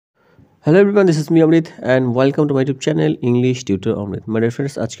Hello everyone, this is me Amrit and welcome to my YouTube channel English Tutor Amrit. My dear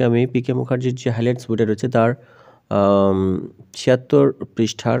friends, আজকে আমি পিকে মুখার্জির যে highlights বইটা রয়েছে তার ৭৬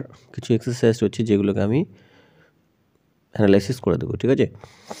 পৃষ্ঠার কিছু এক্সারসাইজ রয়েছে যেগুলোকে আমি অ্যানালাইসিস করে দেবো, ঠিক আছে?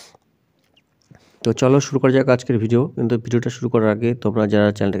 তো চলো শুরু করা যাক আজকের ভিডিও। কিন্তু ভিডিওটা শুরু করার আগে তোমরা যারা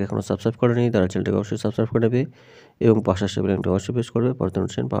চ্যানেলটাকে এখনও সাবস্ক্রাইব করেনি তারা চ্যানেলটাকে অবশ্যই সাবস্ক্রাইব করে নেবে এবং পাশে আসা বেল আইকনটা অবশ্যই প্রেস করবে পরবর্তী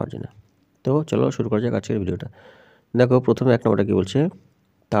নোটিফিকেশন পাওয়ার জন্য। তো চলো শুরু করা যাক আজকের ভিডিওটা। দেখো প্রথমে এক নম্বরটা কী বলছে,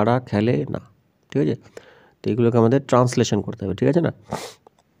 তারা খেলে না, ঠিক আছে? তো এগুলোকে আমাদের ট্রান্সলেশন করতে হবে, ঠিক আছে না?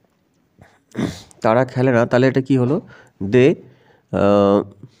 তারা খেলে না, তাহলে এটা কি হলো, দে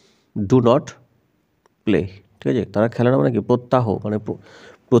ডু নট প্লে, ঠিক আছে? তারা খেলে না মানে কি, প্রত্যাহ মানে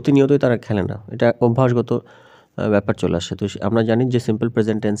প্রতিনিয়তই তারা খেলে না, এটা অভ্যাসগত ব্যাপার চলে আসে। তো আমরা জানি যে সিম্পল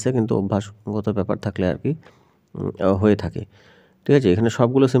প্রেজেন্ট টেন্সে কিন্তু অভ্যাসগত ব্যাপার থাকলে আর কি হয়ে থাকে, ঠিক আছে? এখানে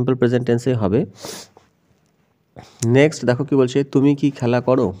সবগুলো সিম্পল প্রেজেন্ট টেন্সে হবে। নেক্সট দেখো কি বলছে, তুমি কি খেলা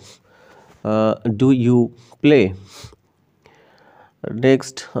করো, do you play.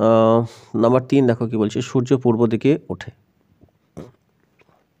 Next number 3 দেখো কি বলছে, সূর্য পূর্ব দিকে ওঠে।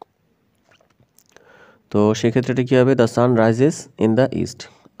 তো সেক্ষেত্রে এটা কী হবে, the sun rises in the east.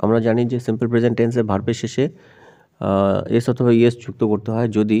 আমরা জানি যে সিম্পল প্রেজেন্ট টেন্সে ভার্বের শেষে এস অথবা ইয়েস যুক্ত করতে হয়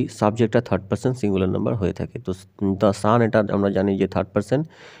যদি সাবজেক্টটা থার্ড পারসন সিঙ্গুলার নাম্বার হয়ে থাকে। তো দ্য সান এটা আমরা জানি যে থার্ড পারসন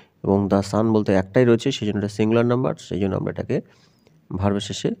এবং দ্য সান বলতে একটাই রয়েছে, সেই জন্য এটা সিঙ্গুলার নাম্বার, সেই জন্য আমরা এটাকে ভার্বের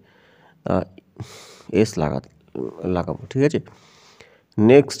শেষে এস লাগাবো, ঠিক আছে?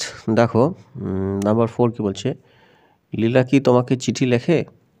 নেক্সট দেখো নাম্বার 4 কী বলছে, লীলা কি তোমাকে চিঠি লেখে।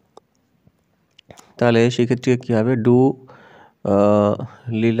 তাহলে সেক্ষেত্রে কী হবে, do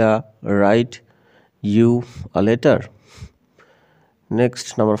Leela right you a letter. Next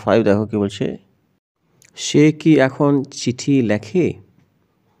number 5 দেখো কী বলছে, সে কি এখন চিঠি লেখে।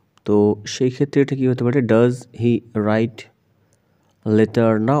 তো সেই ক্ষেত্রে এটা কী হতে পারে, ডাজ হি রাইট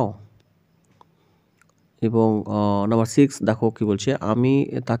লেটার নাও। এবং নাম্বার 6 দেখো কী বলছে, আমি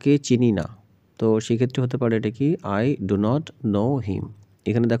তাকে চিনি না। তো সেক্ষেত্রে হতে পারে এটা কি, I do not know him.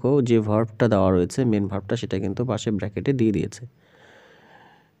 এখানে দেখো যে ভার্বটা দেওয়া রয়েছে মেন ভার্বটা, সেটা কিন্তু পাশে ব্র্যাকেটে দিয়ে দিয়েছে,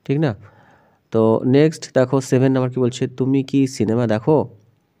 ঠিক না? তো নেক্সট দেখো 7 নাম্বার কি বলছে, তুমি কি সিনেমা দেখো,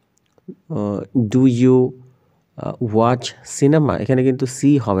 ডু ইউ ওয়াচ সিনেমা। এখানে কিন্তু সি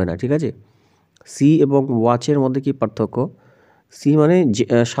হবে না, ঠিক আছে? সি এবং ওয়াচের মধ্যে কি পার্থক্য, সি মানে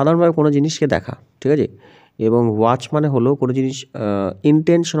সাধারণভাবে কোনো জিনিসকে দেখা, ঠিক আছে? এবং ওয়াচ মানে হলো কোনো জিনিস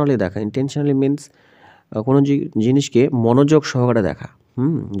ইন্টেনশনালি দেখা। ইন্টেনশনালি মিনস কোনো জিনিসকে মনোযোগ সহকারে দেখা।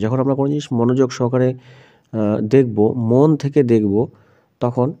 যখন আমরা কোনো জিনিস মনোযোগ সহকারে দেখব, মন থেকে দেখব,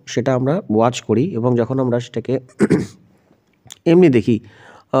 তখন সেটা আমরা ওয়াচ করি। এবং যখন আমরা সেটাকে এমনি দেখি,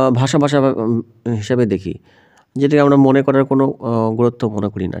 ভাষা হিসাবে দেখি, যেটাকে আমরা মনে করার কোনো গুরুত্ব মনে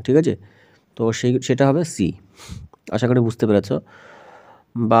করি না, ঠিক আছে? তো সেটা হবে সি। আশা করি বুঝতে পেরেছ।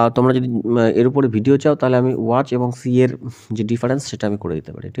 বা তোমরা যদি এর উপরে ভিডিও চাও তাহলে আমি ওয়াচ এবং সি এর যে ডিফারেন্স সেটা আমি করে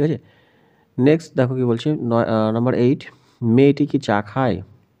দিতে পারি, ঠিক আছে? নেক্সট দেখো কি বলছে, নাম্বার 8, মেয়েটি কি চা খায়।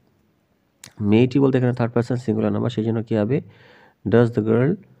 মেয়েটি বলতে এখানে থার্ড পারসন সিঙ্গুলার নাম্বার, সেই জন্য কী হবে, ডাজ দ্য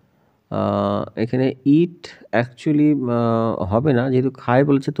গার্ল। এখানে ইট অ্যাকচুয়ালি হবে না, যেহেতু খায়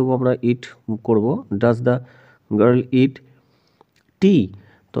বলেছে তবু আমরা ইট করব। ডাজ দ্য গার্ল ইট টি।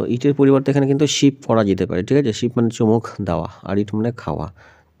 তো ইটের পরিবর্তে এখানে কিন্তু শিপ পড়া যেতে পারে, ঠিক আছে? শিপ মানে চুমুক দেওয়া, আর ইট মানে খাওয়া।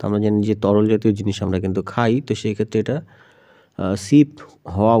 তো আমরা জানি যে তরল জাতীয় জিনিস আমরা কিন্তু খাই, তো সেই ক্ষেত্রে এটা শিপ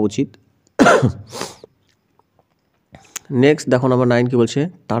হওয়া উচিত। নেক্সট দেখো নাম্বার 9 কি বলছে,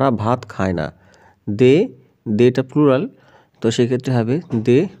 তারা ভাত খায় না। দেটা প্লুরাল, তো সেক্ষেত্রে হবে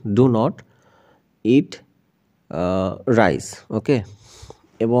they do not eat rice, ওকে?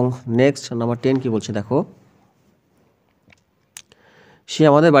 এবং নেক্সট নাম্বার 10 কি বলছে দেখো, সে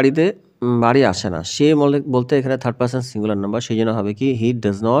আমাদের বাড়ি আসে না। সে বলতে এখানে থার্ড পারসন সিঙ্গুলার নাম্বার, সেই জন্য হবে কি, he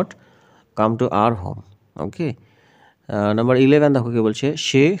does not come to our home, okay? Number 11 দেখো কি বলছে,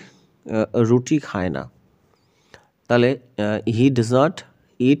 সে রুটি খায় না। তাহলে he does not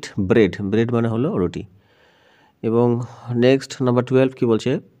eat bread. Bread মানে হলো রুটি। এবং নেক্সট নাম্বার 12 কি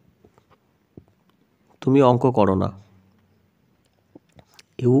বলছে, তুমি অঙ্ক করো না।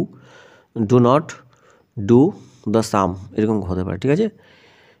 You do not do the সাম, এরকম হতে পারে, ঠিক আছে?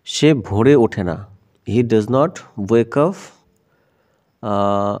 সে ভোরে ওঠে না। He does not wake up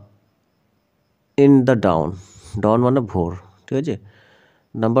in the down. Down মানে ভোর, ঠিক আছে?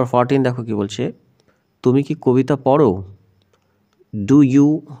 নাম্বার 14 দেখো কি বলছে, তুমি কি কবিতা পড়ো। Do you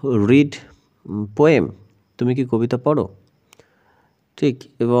read poem. তুমি কি কবিতা পড়ো, ঠিক?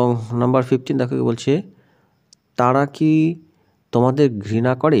 এবং নাম্বার 15 দেখো কি বলছে, তারা কি তোমাদের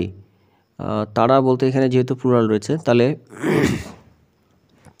ঘৃণা করে। তারা বলতে এখানে যেহেতু প্লুরাল রয়েছে, তাহলে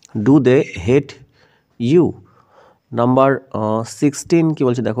do they hate you. Number 16 কি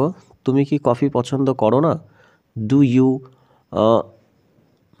বলছে দেখো, তুমি কি কফি পছন্দ করো না? Do you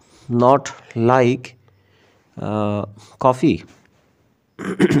not like coffee?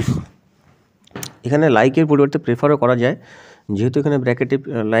 এখানে লাইকের পরিবর্তে প্রেফারও করা যায়, যেহেতু এখানে ব্র্যাকেটে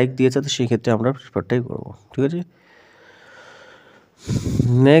লাইক দিয়েছে তো সেই ক্ষেত্রে আমরা প্রেফারটাই করবো, ঠিক আছে।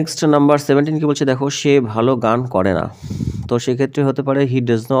 নেক্সট নাম্বার 17 কি বলছে দেখো, সে ভালো গান করে না, তো সেক্ষেত্রে হতে পারে he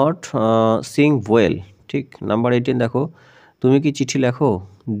does not sing well, ঠিক। নাম্বার 18 দেখো, তুমি কি চিঠি লেখো?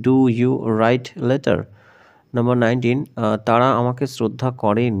 Do you right letter? Number 19, তারা আমাকে শ্রদ্ধা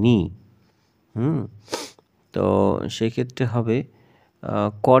করেনি। তো সেক্ষেত্রে হবে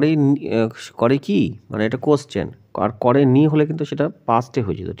করে করে কি, মানে এটা কোশ্চেন, আর করেনি হলে কিন্তু সেটা পাস্টে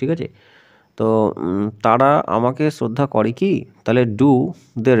হয়ে যেত, ঠিক আছে। তো তারা আমাকে শ্রদ্ধা করে কি, তাহলে ডু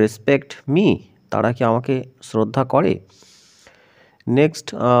দে রেসপেক্ট মি, তারা কি আমাকে শ্রদ্ধা করে। নেক্সট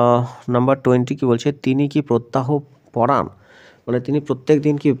নাম্বার 20 কি বলছে, তিনি কি প্রত্যাহ পড়ান, মানে তিনি প্রত্যেক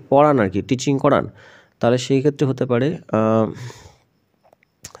দিন কি পড়ান আর কি, টিচিং করান, তাহলে সেই ক্ষেত্রে হতে পারে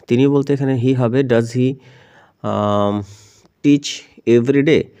তিনি বলতে এখানে হি হবে, ডাজ হি টিচ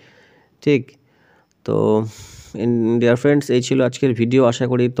এভরিডে, ঠিক। তো ডিয়ার ফ্রেন্ডস, এই ছিল আজকের ভিডিও, আশা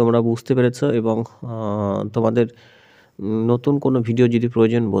করি তোমরা বুঝতে পেরেছো, এবং তোমাদের নতুন কোনো ভিডিও যদি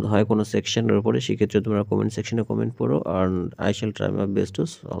প্রয়োজন বোধ হয় কোনো সেকশনের উপরে, সেক্ষেত্রে তোমরা কমেন্ট সেকশনে কমেন্ট করো, আর I shall try my best to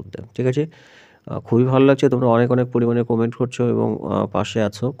solve them, ঠিক আছে। খুবই ভালো লাগছে, তোমরা অনেক অনেক পরিমাণে কমেন্ট করছো এবং পাশে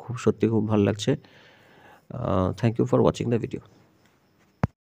আছো, খুব সত্যি খুব ভালো লাগছে। Thank you for watching the video.